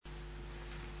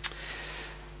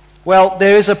Well,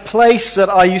 there is a place that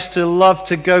I used to love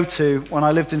to go to when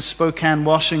I lived in Spokane,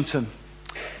 Washington.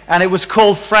 And it was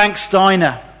called Frank's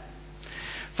Diner.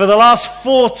 For the last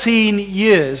 14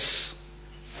 years,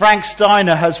 Frank's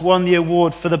Diner has won the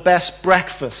award for the best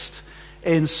breakfast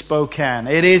in Spokane.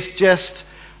 It is just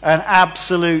an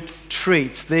absolute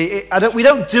treat. We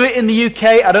don't do it in the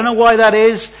UK. I don't know why that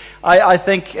is. I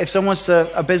think if someone's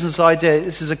a business idea,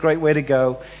 this is a great way to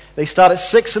go. They start at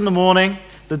 6 in the morning.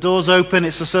 The doors open.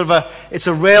 It's it's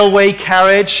a railway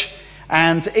carriage,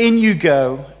 and in you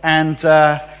go. And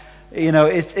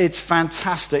it's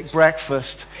fantastic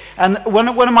breakfast. And one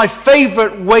of my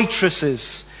favorite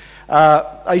waitresses.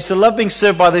 I used to love being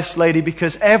served by this lady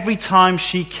because every time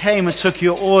she came and took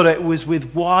your order, it was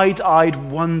with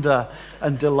wide-eyed wonder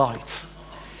and delight.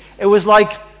 It was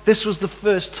like this was the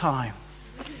first time.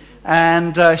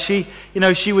 And she'd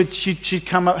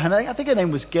come up, and I think her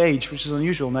name was Gage, which is an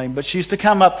unusual name, but she used to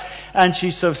come up and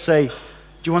she'd sort of say, "Do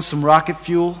you want some rocket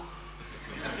fuel?"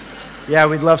 "Yeah,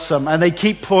 we'd love some." And they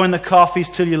keep pouring the coffees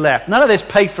till you left. None of this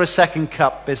pay for a second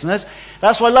cup business.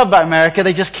 That's what I love about America.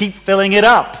 They just keep filling it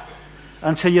up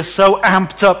until you're so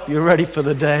amped up you're ready for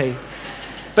the day.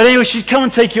 But anyway, she'd come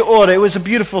and take your order. It was a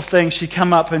beautiful thing. She'd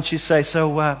come up and she'd say, "So,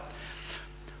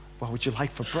 what would you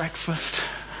like for breakfast?"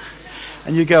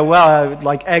 And you go, "Well, I would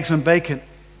like eggs and bacon."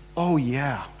 "Oh,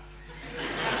 yeah."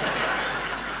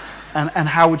 And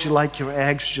how would you like your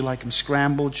eggs? Would you like them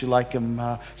scrambled? Would you like them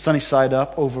sunny side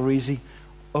up, over easy?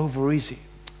 "Over easy."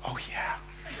 "Oh, yeah."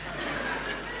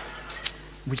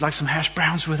 "Would you like some hash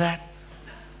browns with that?"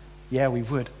 "Yeah, we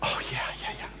would." "Oh, yeah.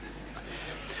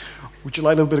 Would you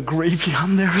like a little bit of gravy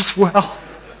on there as well?"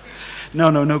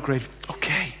 No gravy."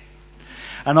 "Okay."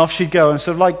 And off she'd go. And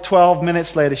sort of like 12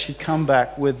 minutes later, she'd come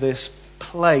back with this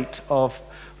plate of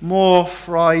more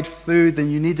fried food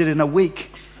than you needed in a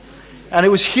week. And it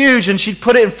was huge, and she'd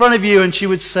put it in front of you, and she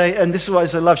would say, and this is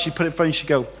what I love, she'd put it in front of you, she'd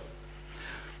go,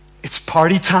 "It's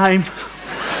party time."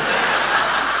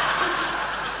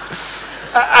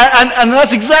 And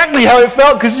that's exactly how it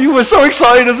felt, because you were so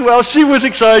excited as well. She was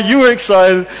excited, you were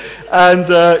excited, and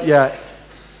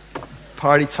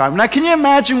party time. Now, can you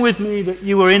imagine with me that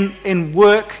you were in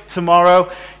work tomorrow,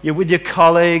 you're with your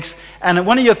colleagues, and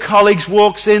one of your colleagues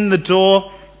walks in the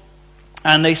door,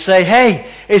 and they say, "Hey,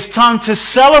 it's time to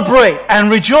celebrate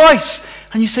and rejoice."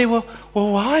 And you say, well,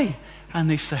 why? And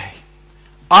they say,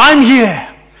 "I'm here.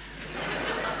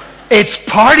 It's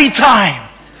party time."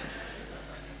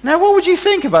 Now, what would you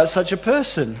think about such a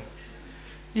person?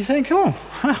 You think, "Oh,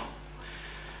 well,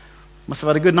 must have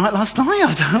had a good night last night."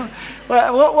 I don't.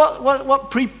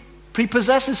 What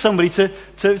prepossesses somebody to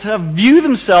view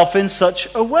themselves in such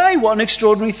a way? What an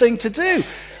extraordinary thing to do.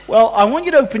 Well, I want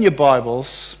you to open your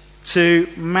Bibles to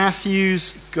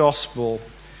Matthew's Gospel,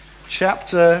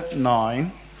 chapter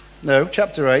 9. No,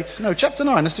 chapter 8. No, chapter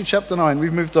 9. Let's do chapter 9.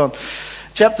 We've moved on.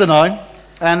 Chapter 9,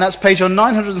 and that's page on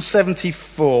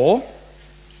 974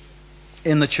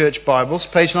 in the church Bibles.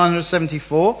 Page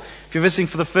 974. If you're visiting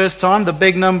for the first time, the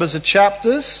big numbers are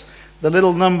chapters, the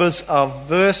little numbers are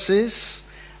verses,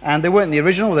 and they weren't in the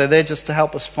original. They're there just to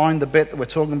help us find the bit that we're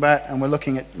talking about, and we're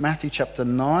looking at Matthew chapter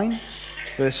 9.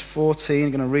 Verse 14,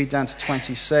 I'm going to read down to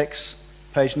 26,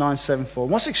 page 974.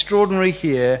 What's extraordinary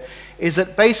here is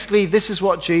that basically this is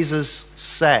what Jesus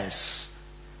says.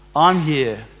 "I'm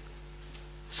here,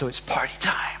 so it's party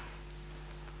time."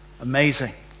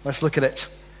 Amazing. Let's look at it.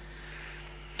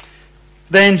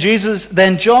 Then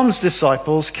John's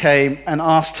disciples came and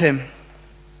asked him,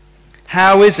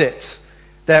 "How is it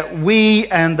that we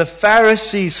and the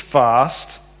Pharisees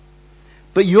fast,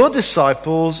 but your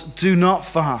disciples do not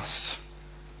fast?"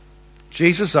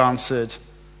 Jesus answered,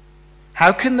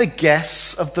 "How can the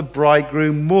guests of the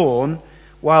bridegroom mourn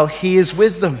while he is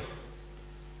with them?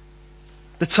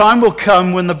 The time will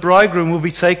come when the bridegroom will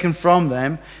be taken from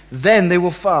them, then they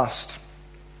will fast.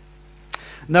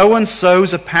 No one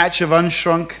sews a patch of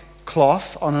unshrunk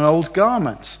cloth on an old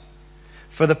garment,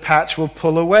 for the patch will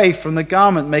pull away from the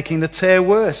garment, making the tear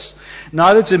worse.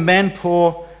 Neither do men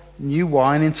pour new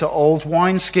wine into old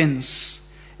wineskins.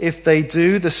 If they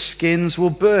do, the skins will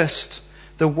burst,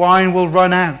 the wine will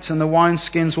run out, and the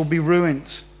wineskins will be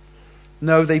ruined.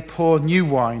 No, they pour new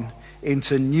wine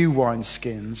into new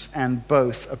wineskins, and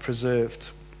both are preserved."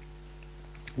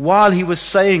 While he was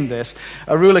saying this,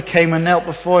 a ruler came and knelt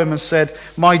before him and said,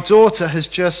 "My daughter has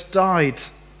just died,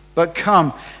 but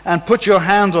come and put your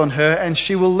hand on her, and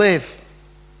she will live."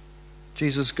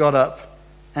 Jesus got up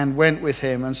and went with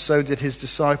him, and so did his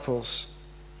disciples.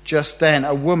 Just then,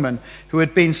 a woman who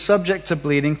had been subject to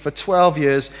bleeding for 12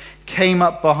 years came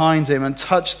up behind him and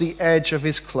touched the edge of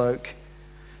his cloak.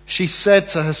 she said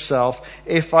to herself,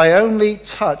 "If I only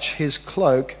touch his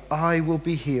cloak, I will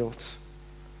be healed."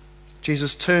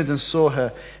 Jesus turned and saw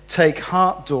her. "Take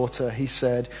heart, daughter," he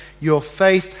said. "Your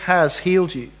faith has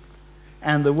healed you."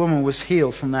 And the woman was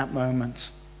healed from that moment.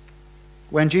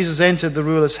 When Jesus entered the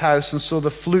ruler's house and saw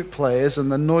the flute players and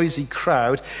the noisy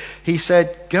crowd, he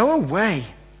said, "Go away.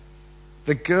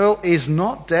 The girl is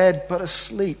not dead, but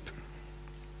asleep."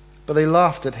 But they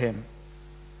laughed at him.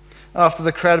 After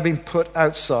the crowd had been put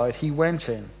outside, he went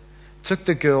in, took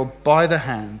the girl by the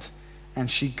hand, and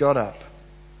she got up.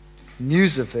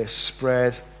 News of this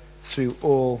spread through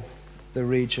all the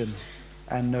region,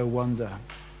 and no wonder.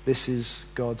 This is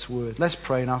God's word. Let's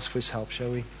pray and ask for his help,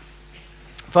 shall we?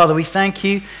 Father, we thank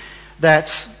you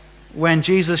that when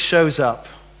Jesus shows up,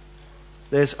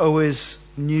 there's always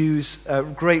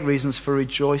great reasons for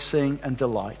rejoicing and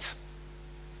delight.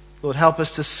 Lord, help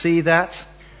us to see that,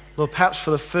 Lord, perhaps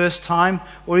for the first time,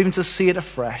 or even to see it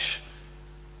afresh,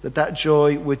 that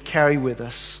joy would carry with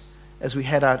us as we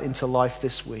head out into life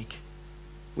this week.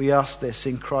 We ask this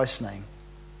in Christ's name.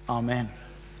 Amen.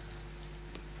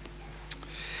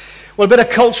 Well, a bit of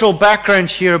cultural background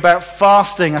here about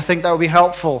fasting. I think that would be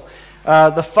helpful.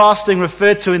 The fasting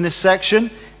referred to in this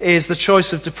section is the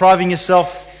choice of depriving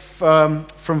yourself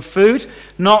from food,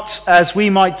 not as we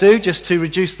might do, just to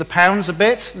reduce the pounds a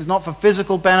bit. It's not for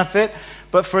physical benefit,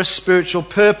 but for a spiritual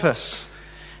purpose.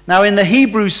 Now, in the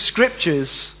Hebrew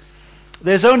scriptures,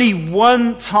 there's only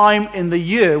one time in the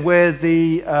year where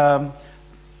the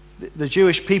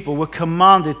Jewish people were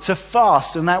commanded to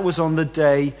fast, and that was on the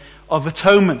Day of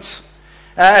Atonement.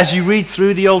 As you read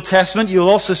through the Old Testament, you'll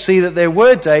also see that there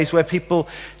were days where people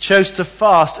chose to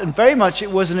fast, and very much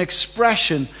it was an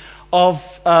expression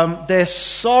of their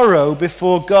sorrow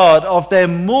before God, of their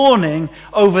mourning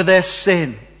over their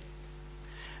sin.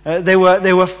 They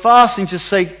were fasting to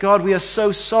say, "God, we are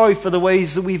so sorry for the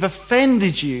ways that we've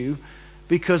offended you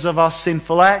because of our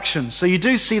sinful actions." So you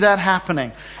do see that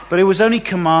happening, but it was only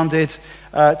commanded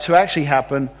to actually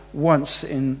happen once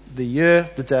in the year,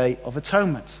 the Day of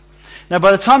Atonement. Now,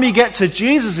 by the time you get to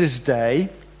Jesus' day,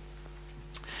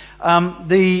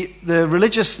 the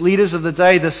religious leaders of the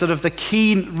day, the sort of the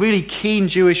really keen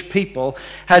Jewish people,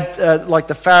 had, like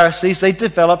the Pharisees, they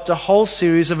developed a whole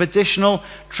series of additional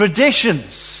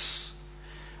traditions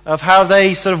of how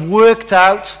they sort of worked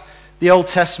out the Old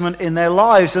Testament in their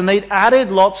lives, and they'd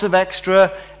added lots of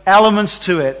extra elements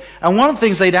to it. And one of the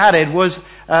things they'd added was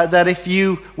that if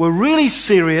you were really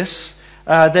serious,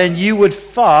 then you would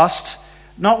fast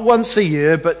not once a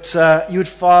year, but you would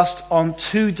fast on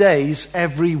 2 days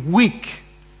every week.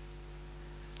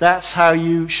 That's how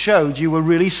you showed you were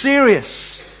really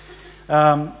serious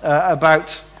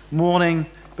about mourning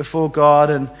before God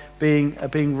and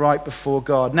being right before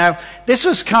God. Now, this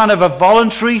was kind of a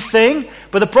voluntary thing,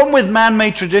 but the problem with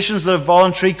man-made traditions that are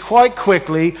voluntary, quite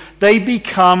quickly, they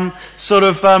become sort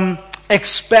of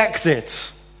expected.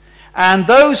 And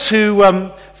those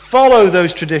who follow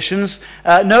those traditions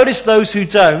notice those who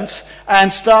don't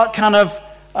and start kind of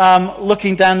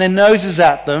looking down their noses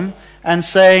at them and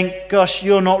saying, "Gosh,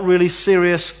 you're not really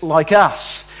serious like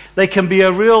us." They can be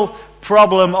a real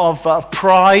problem of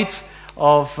pride,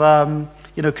 of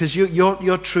because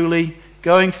you're truly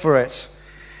going for it.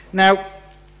 Now,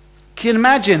 can you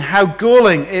imagine how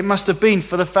galling it must have been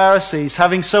for the Pharisees,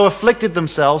 having so afflicted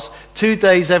themselves 2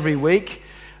 days every week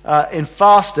in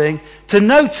fasting, to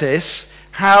notice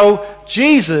how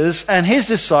Jesus and his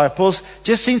disciples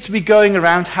just seemed to be going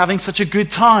around having such a good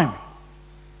time.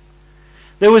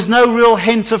 There was no real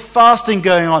hint of fasting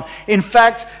going on. In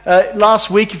fact, last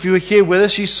week, if you were here with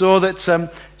us, you saw that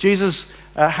Jesus,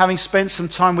 having spent some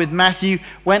time with Matthew,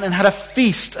 went and had a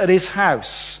feast at his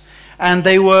house. And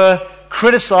they were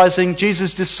criticizing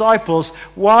Jesus' disciples.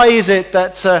 Why is it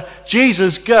that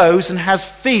Jesus goes and has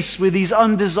feasts with these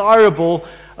undesirable,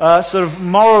 sort of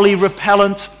morally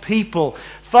repellent people?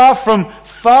 Far from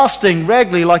fasting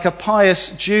regularly like a pious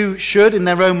Jew should in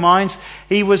their own minds,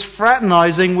 he was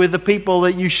fraternizing with the people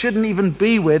that you shouldn't even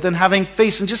be with and having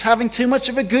feasts and just having too much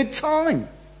of a good time.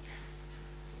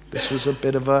 This was a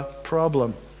bit of a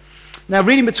problem. Now,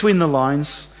 reading between the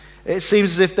lines, it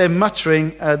seems as if they're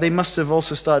muttering. They must have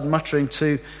also started muttering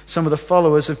to some of the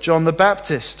followers of John the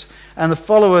Baptist. And the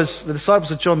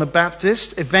disciples of John the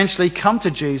Baptist, eventually come to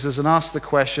Jesus and ask the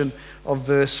question of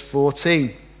verse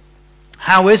 14.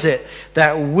 How is it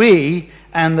that we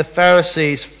and the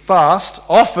Pharisees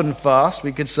often fast,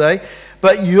 we could say,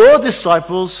 but your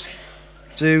disciples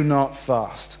do not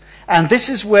fast? And this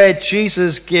is where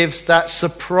Jesus gives that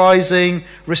surprising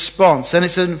response. And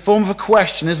it's in the form of a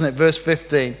question, isn't it? Verse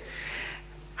 15.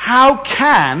 How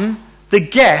can the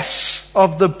guests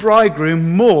of the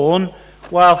bridegroom mourn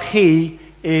while he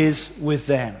is with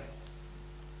them.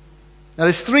 Now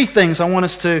there's three things I want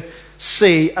us to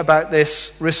see about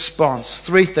this response.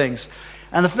 Three things.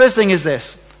 And the first thing is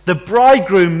this. The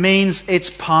bridegroom means it's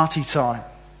party time.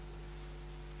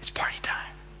 It's party time.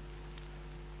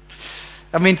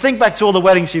 I mean, think back to all the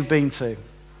weddings you've been to.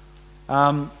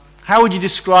 How would you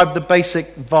describe the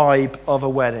basic vibe of a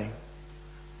wedding?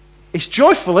 It's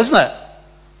joyful, isn't it?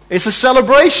 It's a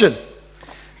celebration.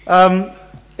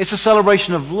 It's a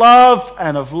celebration of love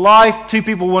and of life. Two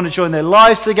people want to join their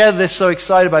lives together. They're so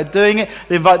excited about doing it.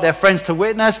 They invite their friends to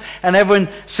witness, and everyone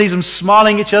sees them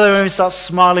smiling at each other, and everyone starts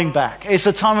smiling back. It's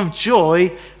a time of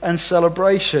joy and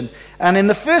celebration. And in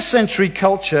the first century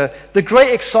culture, the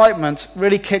great excitement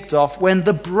really kicked off when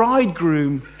the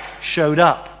bridegroom showed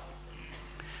up.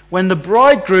 When the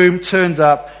bridegroom turned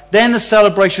up, then the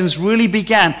celebrations really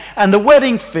began. And the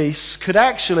wedding feasts could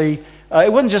actually,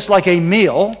 it wasn't just like a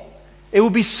meal, it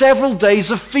would be several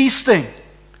days of feasting.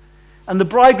 And the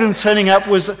bridegroom turning up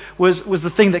was the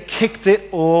thing that kicked it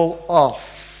all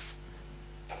off.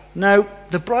 Now,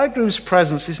 the bridegroom's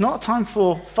presence is not a time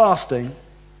for fasting,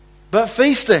 but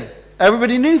feasting.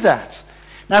 Everybody knew that.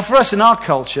 Now, for us in our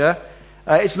culture,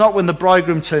 it's not when the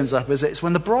bridegroom turns up, is it? It's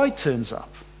when the bride turns up.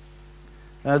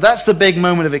 That's the big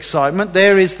moment of excitement.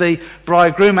 There is the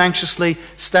bridegroom anxiously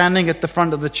standing at the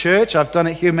front of the church. I've done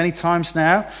it here many times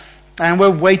now. And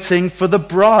we're waiting for the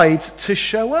bride to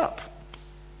show up.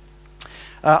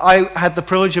 I had the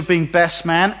privilege of being best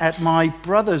man at my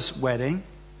brother's wedding.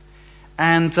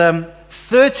 And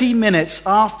 30 minutes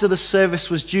after the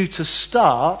service was due to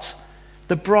start,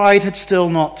 the bride had still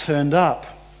not turned up.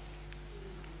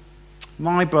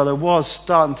 My brother was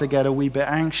starting to get a wee bit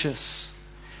anxious.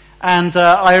 And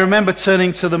I remember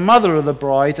turning to the mother of the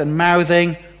bride and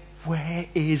mouthing, "Where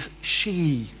is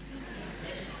she?"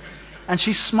 And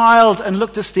she smiled and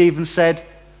looked at Steve and said,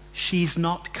 "She's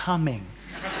not coming."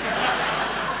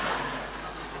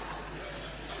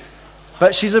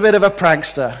 But she's a bit of a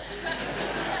prankster.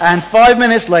 And 5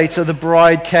 minutes later, the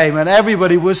bride came, and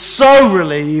everybody was so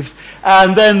relieved.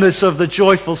 And then the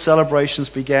joyful celebrations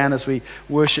began as we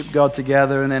worshiped God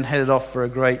together and then headed off for a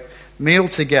great meal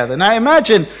together. Now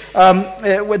imagine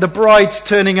with the bride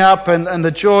turning up and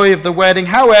the joy of the wedding.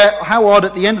 How odd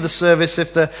at the end of the service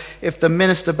if the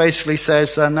minister basically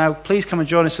says, "Now please come and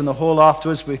join us in the hall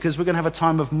afterwards because we're going to have a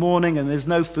time of mourning and there's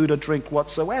no food or drink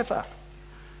whatsoever."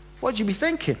 What would you be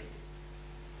thinking?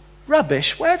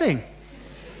 Rubbish wedding.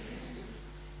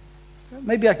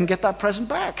 Maybe I can get that present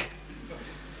back.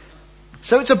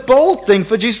 So it's a bold thing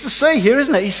for Jesus to say here,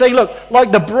 isn't it? He's saying, look,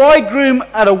 like the bridegroom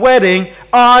at a wedding,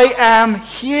 I am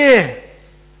here.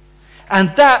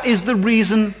 And that is the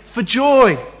reason for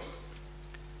joy.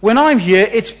 When I'm here,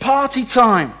 it's party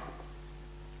time.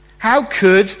 How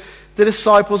could the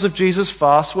disciples of Jesus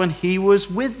fast when he was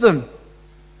with them?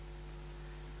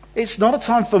 It's not a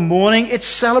time for mourning, it's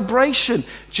celebration.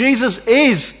 Jesus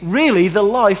is really the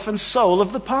life and soul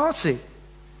of the party.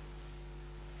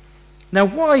 Now,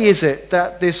 why is it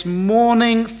that this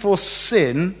mourning for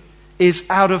sin is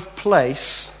out of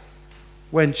place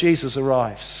when Jesus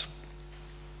arrives?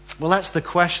 Well, that's the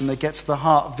question that gets to the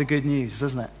heart of the good news,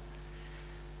 doesn't it?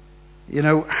 You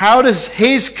know, how does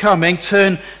his coming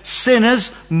turn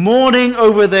sinners mourning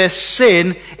over their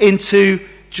sin into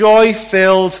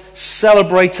joy-filled,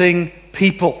 celebrating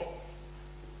people?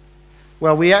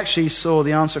 Well, we actually saw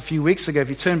the answer a few weeks ago. If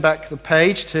you turn back the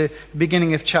page to the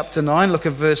beginning of chapter 9, look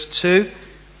at verse 2.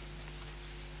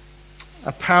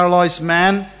 A paralyzed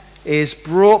man is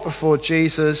brought before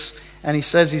Jesus, and he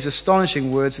says these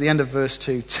astonishing words at the end of verse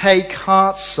 2. "Take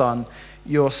heart, son,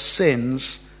 your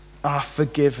sins are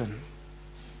forgiven."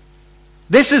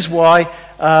 This is why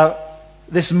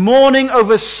this mourning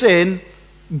over sin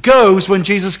goes when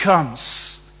Jesus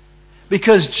comes.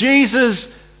 Because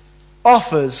Jesus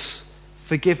offers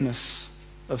forgiveness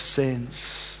of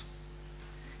sins.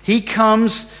 He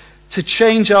comes to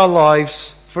change our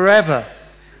lives forever.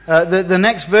 The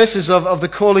next verses of the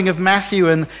calling of Matthew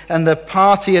and the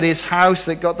party at his house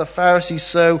that got the Pharisees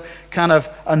so kind of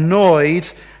annoyed.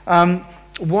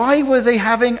 Why were they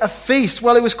having a feast?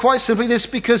 Well, it was quite simply this,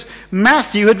 because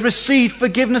Matthew had received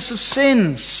forgiveness of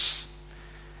sins.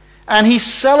 And he's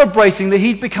celebrating that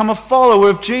he'd become a follower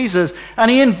of Jesus. And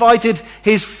he invited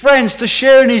his friends to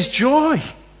share in his joy.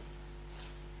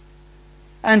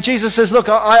 And Jesus says, look,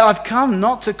 I've come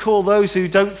not to call those who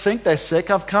don't think they're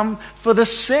sick. I've come for the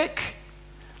sick.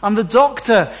 I'm the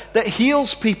doctor that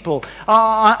heals people.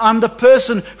 I'm the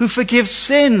person who forgives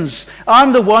sins.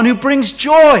 I'm the one who brings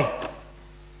joy.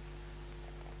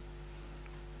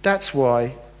 That's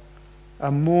why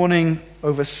a mourning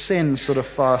over sin sort of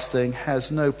fasting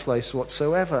has no place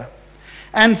whatsoever.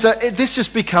 And this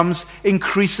just becomes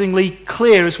increasingly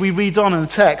clear as we read on in the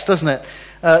text, doesn't it?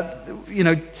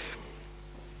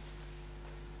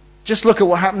 Just look at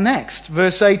what happened next.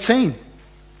 Verse 18.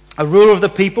 A ruler of the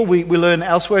people, we learn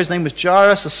elsewhere, his name was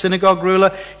Jairus, a synagogue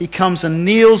ruler. He comes and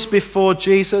kneels before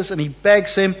Jesus and he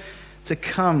begs him to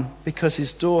come because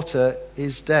his daughter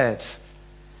is dead.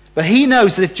 But he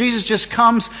knows that if Jesus just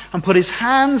comes and put his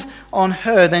hand on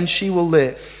her, then she will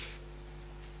live.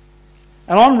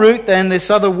 And en route then, this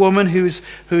other woman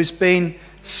who's been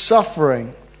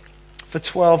suffering for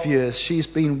 12 years, she's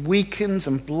been weakened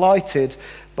and blighted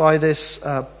by this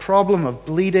problem of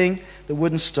bleeding that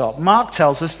wouldn't stop. Mark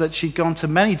tells us that she'd gone to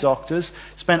many doctors,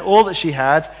 spent all that she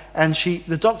had, and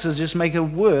the doctors just make her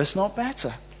worse, not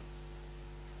better.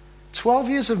 12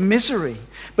 years of misery.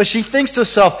 But she thinks to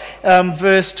herself,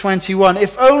 verse 21,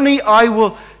 if only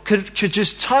I could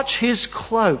just touch his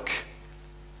cloak,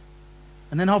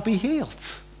 and then I'll be healed.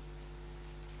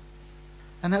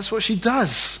 And that's what she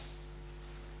does.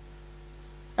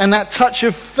 And that touch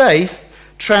of faith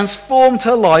transformed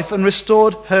her life and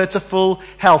restored her to full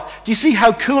health. Do you see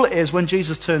how cool it is when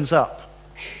Jesus turns up?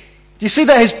 Do you see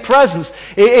that his presence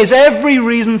is every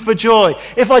reason for joy?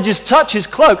 If I just touch his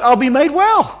cloak, I'll be made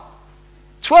well.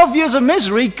 12 years of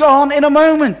misery gone in a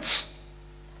moment.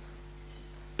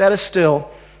 Better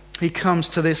still, he comes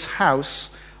to this house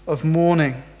of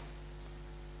mourning.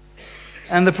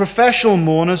 And the professional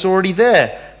mourners are already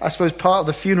there. I suppose part of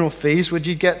the funeral fees would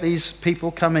you get these people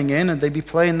coming in and they'd be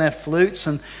playing their flutes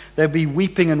and they'd be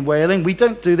weeping and wailing. We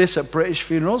don't do this at British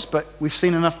funerals, but we've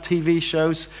seen enough TV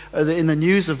shows in the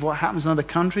news of what happens in other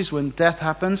countries when death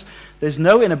happens. There's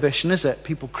no inhibition, is it?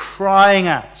 People crying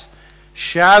out,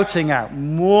 shouting out,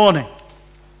 mourning.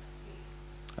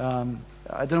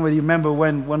 I don't know whether you remember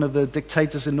when one of the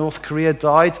dictators in North Korea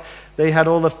died. They had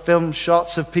all the film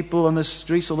shots of people on the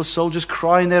streets, all the soldiers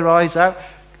crying their eyes out,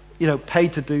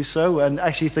 paid to do so. And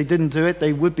actually, if they didn't do it,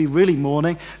 they would be really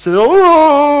mourning.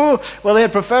 So, they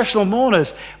had professional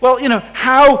mourners. Well,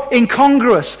 how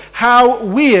incongruous, how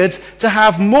weird to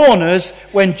have mourners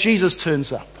when Jesus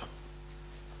turns up.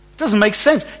 It doesn't make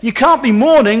sense. You can't be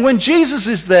mourning when Jesus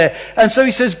is there. And so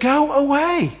he says, go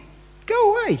away.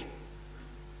 Go away.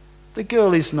 The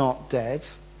girl is not dead.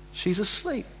 She's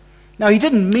asleep. Now, he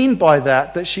didn't mean by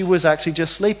that she was actually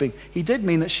just sleeping. He did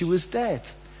mean that she was dead.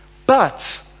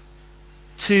 But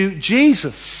to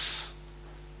Jesus,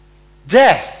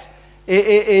 death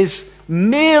is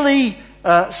merely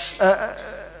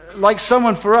like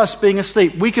someone for us being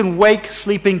asleep. We can wake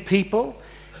sleeping people.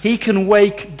 He can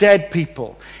wake dead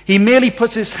people. He merely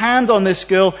puts his hand on this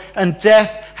girl and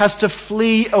death has to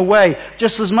flee away.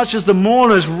 Just as much as the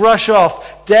mourners rush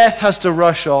off, death has to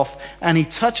rush off. And he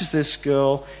touches this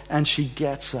girl and she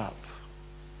gets up.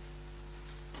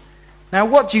 Now,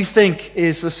 what do you think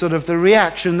is the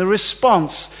reaction, the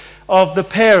response of the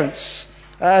parents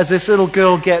as this little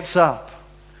girl gets up?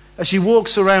 As she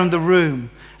walks around the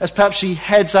room, as perhaps she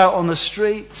heads out on the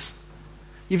streets?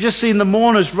 You've just seen the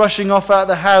mourners rushing off out of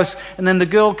the house, and then the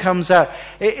girl comes out.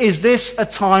 Is this a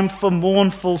time for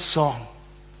mournful song?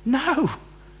 No.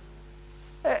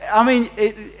 I mean,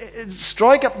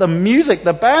 strike up the music,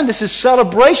 the band. This is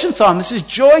celebration time. This is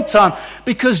joy time,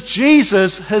 because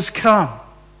Jesus has come.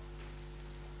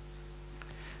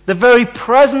 The very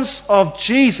presence of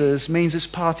Jesus means it's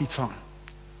party time.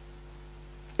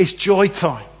 It's joy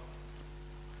time.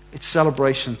 It's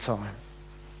celebration time.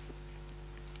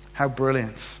 How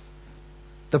brilliant.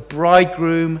 The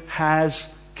bridegroom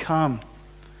has come.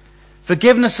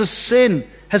 Forgiveness of sin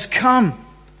has come.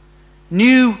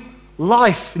 New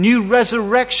life, new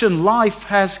resurrection life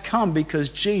has come because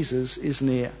Jesus is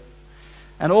near.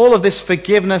 And all of this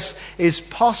forgiveness is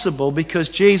possible because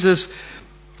Jesus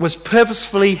was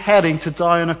purposefully heading to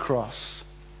die on a cross.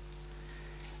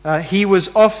 He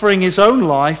was offering his own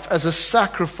life as a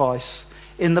sacrifice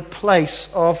in the place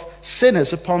of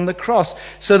sinners upon the cross,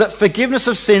 so that forgiveness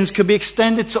of sins could be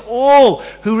extended to all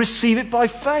who receive it by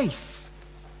faith.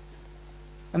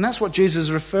 And that's what Jesus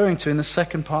is referring to in the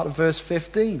second part of verse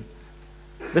 15.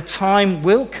 The time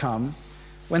will come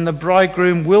when the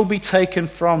bridegroom will be taken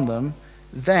from them,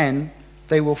 then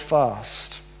they will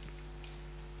fast.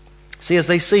 See, as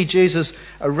they see Jesus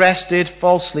arrested,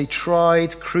 falsely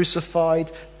tried,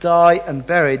 crucified, die and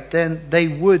buried, then they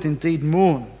would indeed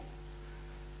mourn.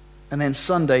 And then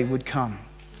Sunday would come.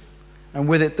 And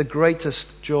with it, the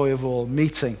greatest joy of all,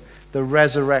 meeting the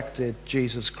resurrected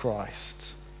Jesus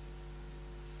Christ.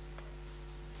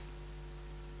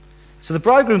 So the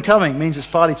bridegroom coming means it's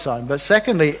party time. But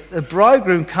secondly, the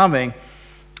bridegroom coming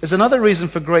is another reason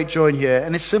for great joy in here.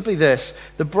 And it's simply this.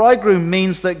 The bridegroom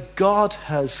means that God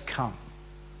has come.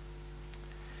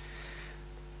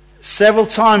 Several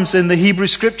times in the Hebrew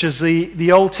Scriptures,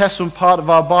 the Old Testament part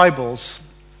of our Bibles,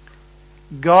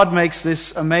 God makes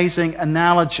this amazing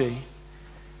analogy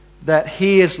that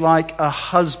he is like a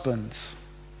husband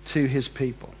to his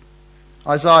people.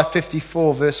 Isaiah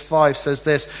 54 verse 5 says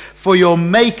this, "For your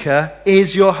Maker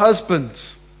is your husband.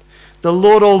 The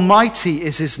Lord Almighty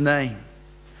is his name.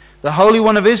 The Holy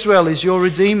One of Israel is your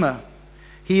Redeemer.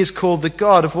 He is called the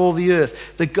God of all the earth."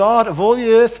 The God of all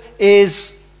the earth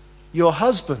is your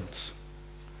husband.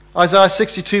 Isaiah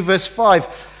 62 verse 5,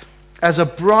 "As a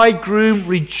bridegroom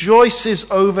rejoices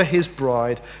over his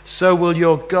bride, so will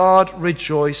your God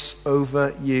rejoice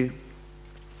over you."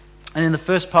 And in the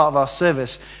first part of our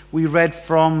service, we read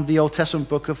from the Old Testament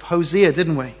book of Hosea,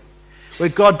 didn't we? Where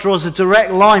God draws a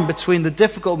direct line between the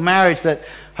difficult marriage that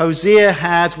Hosea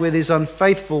had with his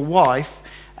unfaithful wife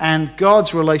and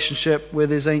God's relationship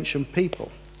with his ancient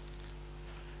people.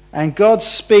 And God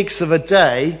speaks of a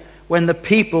day when the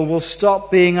people will stop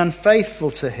being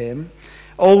unfaithful to him,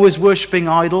 always worshipping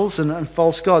idols and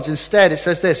false gods. Instead, it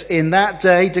says this, "In that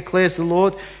day, declares the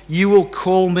Lord, you will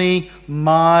call me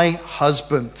my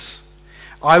husband.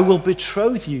 I will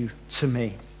betroth you to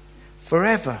me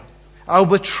forever. I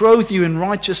will betroth you in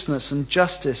righteousness and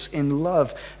justice, in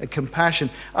love and compassion.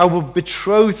 I will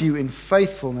betroth you in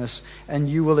faithfulness, and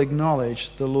you will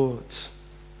acknowledge the Lord."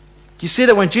 Do you see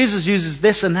that when Jesus uses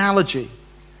this analogy,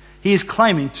 he is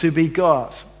claiming to be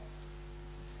God?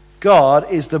 God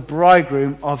is the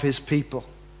bridegroom of his people.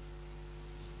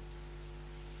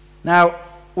 Now,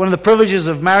 one of the privileges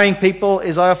of marrying people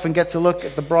is I often get to look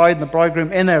at the bride and the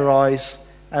bridegroom in their eyes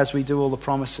as we do all the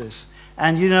promises.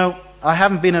 And you know, I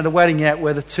haven't been at a wedding yet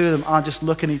where the two of them aren't just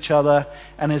looking at each other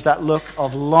and there's that look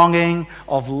of longing,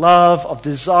 of love, of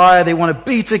desire. They want to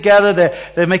be together.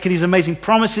 They're making these amazing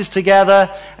promises together.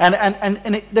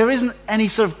 And there isn't any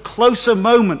sort of closer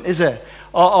moment, is there,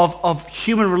 of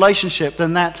human relationship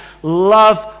than that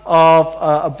love of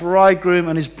a bridegroom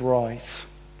and his bride.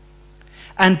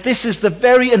 And this is the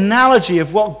very analogy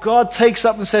of what God takes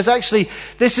up and says, actually,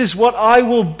 this is what I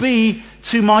will be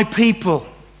to my people.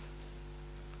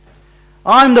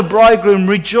 I'm the bridegroom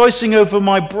rejoicing over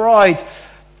my bride,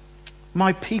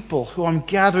 my people who I'm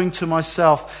gathering to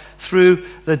myself through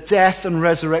the death and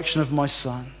resurrection of my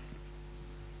Son.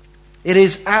 It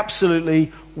is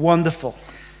absolutely wonderful.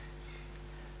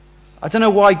 I don't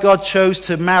know why God chose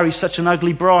to marry such an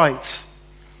ugly bride,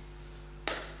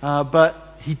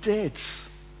 but he did.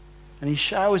 And he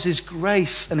showers his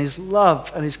grace and his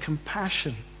love and his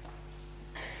compassion.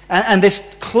 And this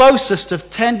closest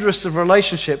of tenderest of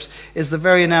relationships is the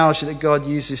very analogy that God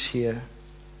uses here.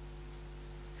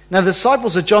 Now, the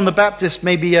disciples of John the Baptist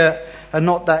maybe are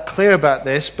not that clear about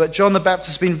this, but John the Baptist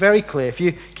has been very clear. If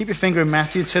you keep your finger in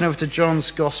Matthew, turn over to John's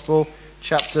Gospel,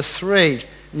 chapter 3,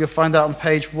 and you'll find that on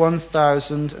page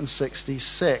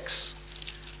 1066.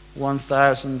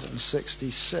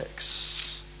 1066.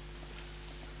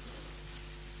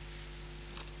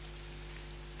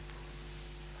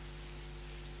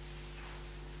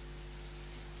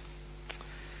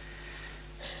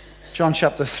 John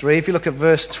chapter 3, if you look at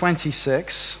verse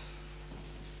 26,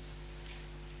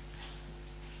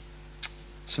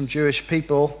 some Jewish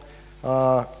people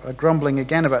are grumbling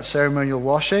again about ceremonial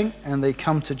washing, and they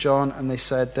come to John and they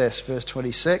said this, verse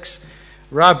 26,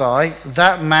 "Rabbi,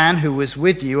 that man who was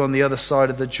with you on the other side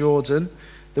of the Jordan,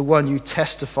 the one you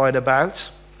testified about,"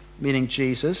 meaning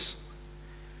Jesus,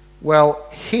 "well,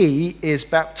 he is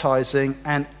baptizing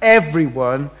and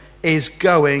everyone is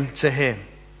going to him."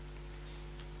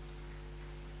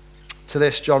 To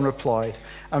this John replied,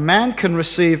 "A man can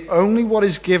receive only what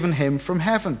is given him from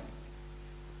heaven.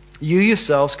 You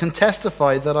yourselves can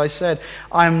testify that I said,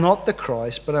 I am not the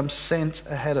Christ, but am sent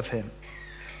ahead of him.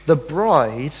 The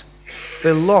bride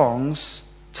belongs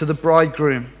to the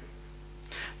bridegroom.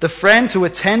 The friend who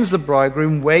attends the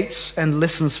bridegroom waits and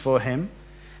listens for him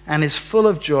and is full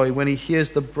of joy when he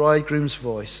hears the bridegroom's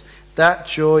voice. That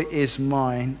joy is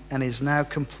mine and is now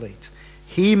complete.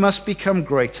 He must become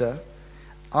greater,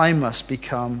 I must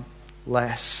become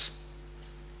less."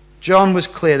 John was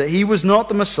clear that he was not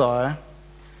the Messiah.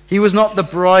 He was not the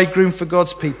bridegroom for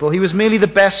God's people. He was merely the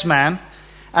best man.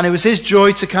 And it was his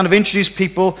joy to kind of introduce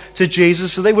people to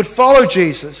Jesus so they would follow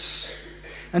Jesus.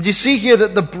 And you see here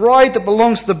that the bride that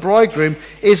belongs to the bridegroom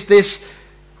is this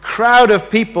crowd of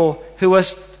people who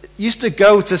used to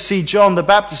go to see John the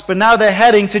Baptist, but now they're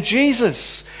heading to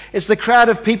Jesus. It's the crowd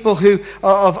of people who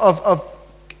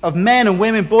of men and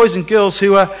women, boys and girls,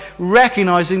 who are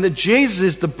recognizing that Jesus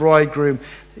is the bridegroom.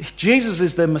 Jesus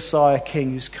is the Messiah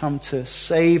King who's come to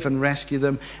save and rescue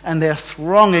them, and they're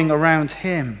thronging around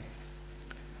him.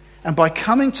 And by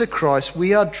coming to Christ,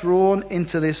 we are drawn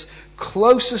into this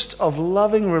closest of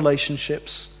loving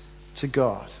relationships to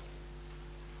God.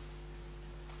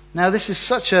 Now, this is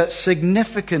such a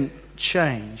significant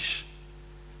change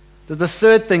that the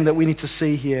third thing that we need to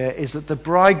see here is that the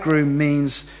bridegroom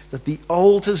means that the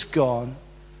old has gone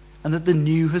and that the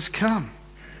new has come.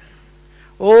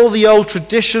 All the old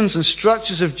traditions and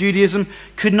structures of Judaism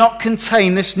could not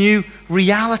contain this new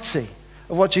reality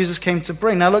of what Jesus came to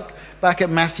bring. Now look back at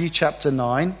Matthew chapter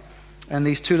 9 and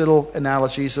these two little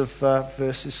analogies of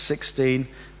verses 16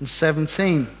 and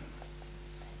 17.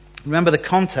 Remember, the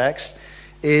context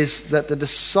is that the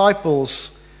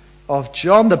disciples of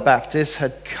John the Baptist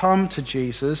had come to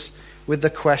Jesus with the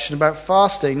question about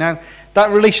fasting. Now,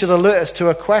 that really should alert us to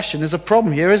a question. There's a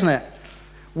problem here, isn't it?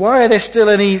 Why are there still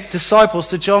any disciples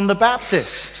to John the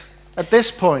Baptist at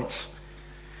this point?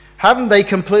 Haven't they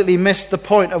completely missed the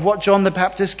point of what John the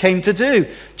Baptist came to do?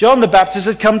 John the Baptist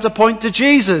had come to point to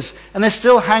Jesus, and they're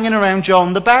still hanging around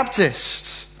John the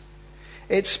Baptist.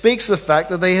 It speaks to the fact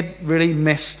that they had really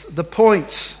missed the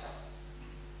point.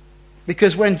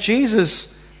 Because when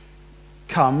Jesus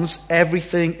comes,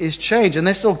 everything is changed. And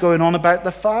they're still going on about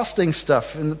the fasting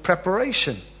stuff and the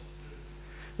preparation.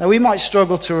 Now, we might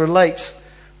struggle to relate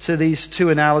to these two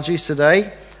analogies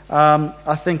today.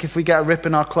 I think if we get a rip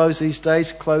in our clothes these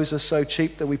days, clothes are so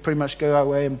cheap that we pretty much go our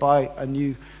way and buy a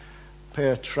new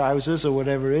pair of trousers or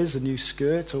whatever it is, a new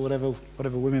skirt or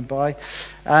whatever women buy.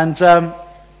 And,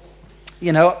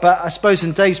 but I suppose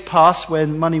in days past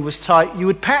when money was tight, you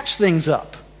would patch things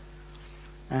up.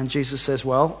 And Jesus says,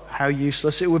 well, how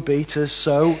useless it would be to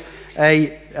sew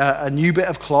a new bit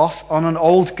of cloth on an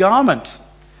old garment.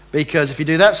 Because if you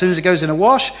do that, as soon as it goes in a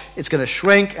wash, it's going to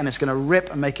shrink and it's going to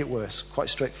rip and make it worse. Quite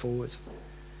straightforward.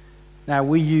 Now,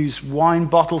 we use wine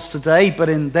bottles today, but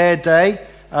in their day,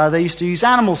 they used to use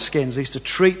animal skins. They used to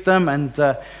treat them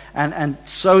and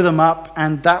sew them up,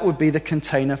 and that would be the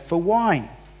container for wine.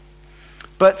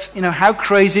 But, how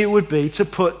crazy it would be to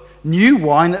put new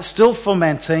wine that's still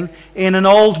fermenting in an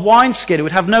old wineskin. It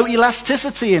would have no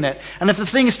elasticity in it. And if the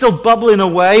thing is still bubbling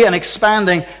away and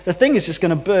expanding, the thing is just going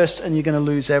to burst and you're going to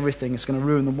lose everything. It's going to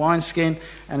ruin the wineskin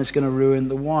and it's going to ruin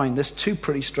the wine. There's two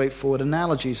pretty straightforward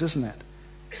analogies, isn't it?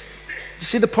 You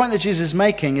see, the point that Jesus is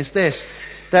making is this,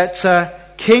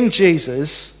 that King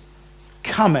Jesus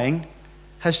coming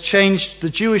has changed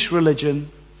the Jewish religion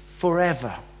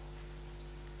forever.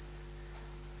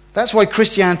 That's why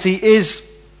Christianity is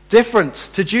different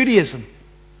to Judaism.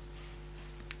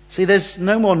 See, there's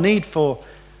no more need for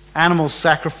animal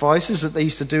sacrifices that they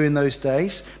used to do in those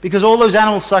days, because all those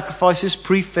animal sacrifices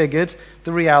prefigured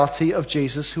the reality of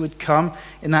Jesus who had come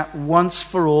in that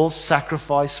once-for-all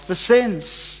sacrifice for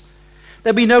sins.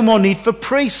 There'd be no more need for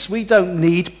priests. We don't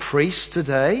need priests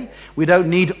today. We don't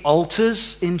need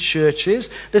altars in churches.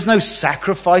 There's no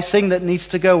sacrificing that needs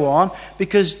to go on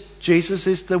because Jesus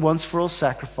is the once-for-all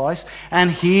sacrifice, and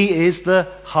he is the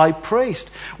high priest.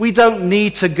 We don't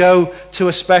need to go to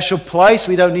a special place.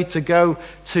 We don't need to go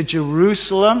to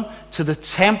Jerusalem, to the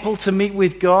temple to meet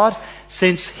with God.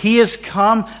 Since he has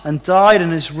come and died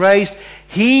and is raised,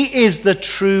 he is the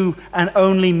true and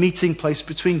only meeting place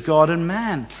between God and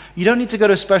man. You don't need to go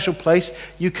to a special place.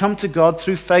 You come to God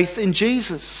through faith in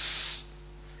Jesus.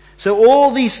 So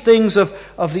all these things of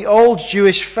the old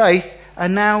Jewish faith are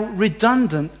now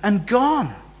redundant and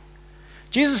gone.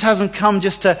 Jesus hasn't come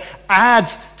just to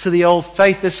add to the old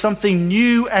faith. There's something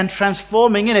new and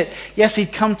transforming in it. Yes,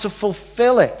 he'd come to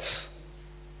fulfill it.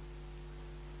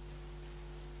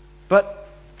 But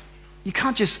you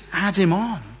can't just add him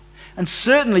on. And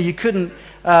certainly you couldn't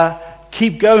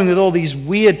keep going with all these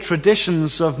weird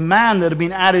traditions of man that have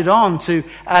been added on to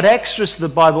add extras to the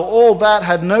Bible. All that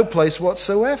had no place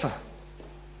whatsoever.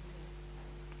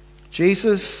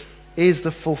 Jesus is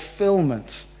the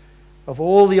fulfillment of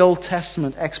all the Old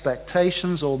Testament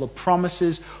expectations, all the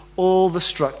promises, all the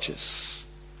structures.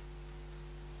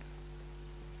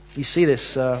 You see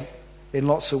this in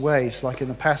lots of ways, like in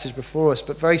the passage before us,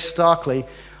 but very starkly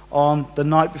on the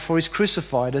night before he's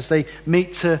crucified, as they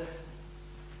meet to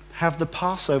have the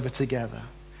Passover together.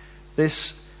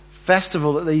 This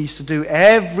festival that they used to do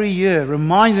every year,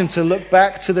 remind them to look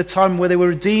back to the time where they were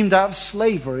redeemed out of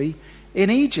slavery in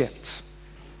Egypt.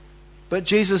 But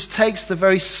Jesus takes the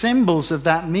very symbols of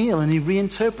that meal and he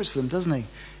reinterprets them, doesn't he?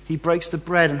 He breaks the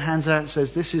bread and hands it out and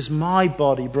says, "This is my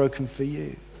body broken for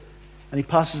you." And he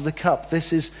passes the cup.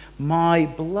 "This is my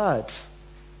blood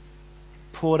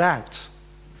poured out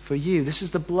for you." This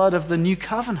is the blood of the new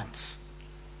covenant.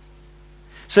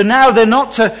 So now they're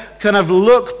not to kind of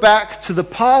look back to the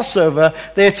Passover.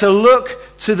 They're to look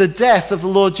to the death of the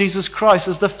Lord Jesus Christ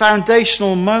as the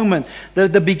foundational moment,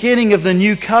 the beginning of the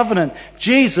new covenant.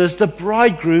 Jesus, the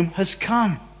bridegroom, has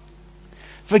come.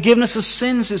 Forgiveness of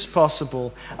sins is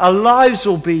possible. Our lives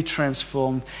will be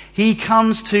transformed. He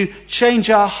comes to change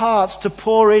our hearts, to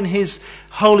pour in his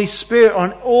Holy Spirit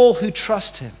on all who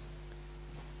trust him.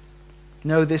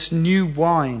 No, this new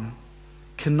wine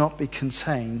cannot be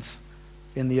contained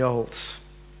in the old.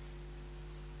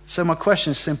 So my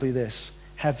question is simply this.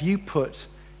 Have you put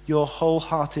your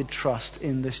wholehearted trust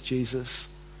in this Jesus,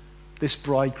 this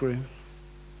bridegroom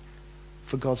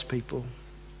for God's people?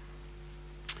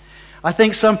 I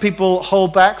think some people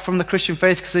hold back from the Christian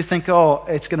faith because they think, oh,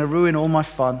 it's going to ruin all my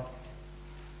fun.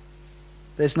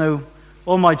 There's no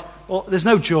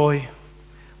joy.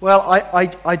 Well,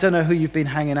 I don't know who you've been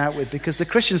hanging out with, because the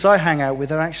Christians I hang out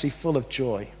with are actually full of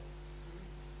joy.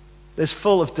 They're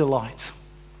full of delight.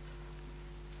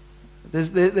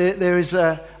 There is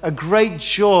a great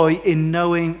joy in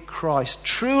knowing Christ,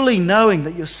 truly knowing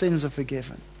that your sins are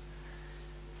forgiven.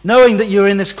 Knowing that you're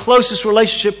in this closest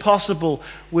relationship possible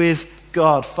with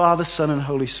God, Father, Son, and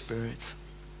Holy Spirit.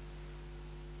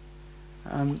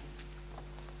 Do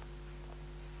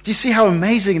you see how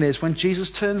amazing it is when Jesus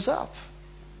turns up?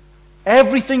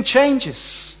 Everything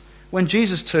changes when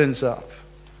Jesus turns up.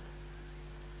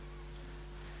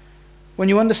 When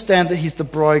you understand that he's the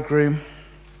bridegroom,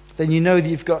 then you know that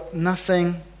you've got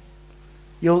nothing,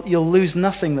 you'll lose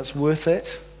nothing that's worth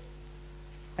it,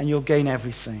 and you'll gain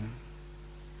everything.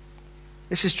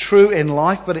 This is true in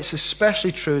life, but it's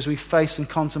especially true as we face and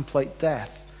contemplate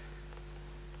death.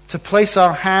 To place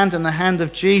our hand in the hand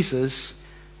of Jesus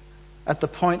at the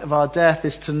point of our death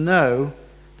is to know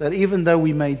that even though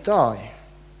we may die,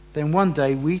 then one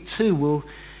day we too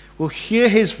will hear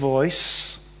his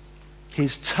voice,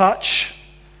 his touch,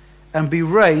 and be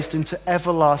raised into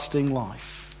everlasting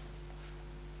life.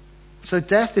 So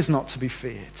death is not to be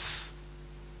feared.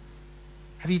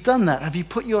 Have you done that? Have you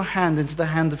put your hand into the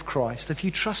hand of Christ? Have you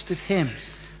trusted him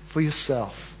for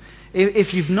yourself?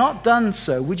 If you've not done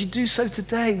so, would you do so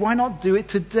today? Why not do it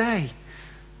today?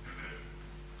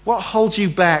 What holds you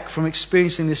back from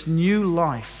experiencing this new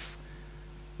life,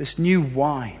 this new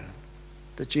wine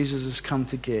that Jesus has come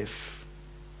to give?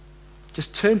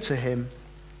 Just turn to him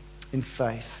in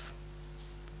faith.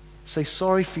 Say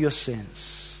sorry for your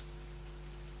sins.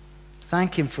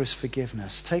 Thank him for his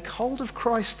forgiveness. Take hold of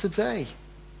Christ today.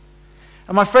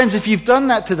 And my friends, if you've done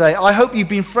that today, I hope you've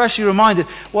been freshly reminded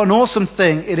what an awesome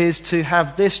thing it is to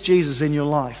have this Jesus in your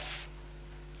life.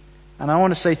 And I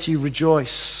want to say to you,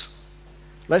 rejoice.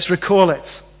 Let's recall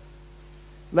it.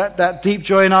 Let that deep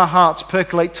joy in our hearts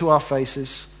percolate to our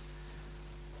faces.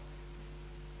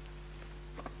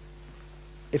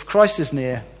 If Christ is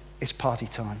near, it's party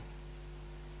time.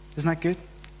 Isn't that good?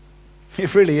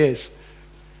 It really is.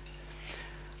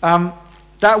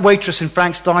 That waitress in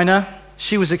Frank's Diner,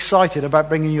 she was excited about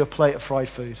bringing you a plate of fried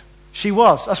food. She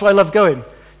was. That's why I loved going.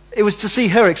 It was to see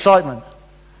her excitement.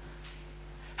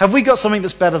 Have we got something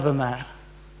that's better than that?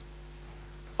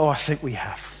 Oh, I think we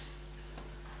have.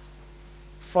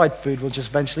 Fried food will just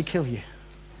eventually kill you.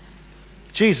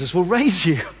 Jesus will raise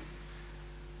you.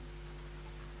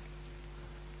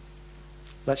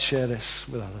 Let's share this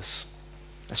with others.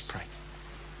 Let's pray.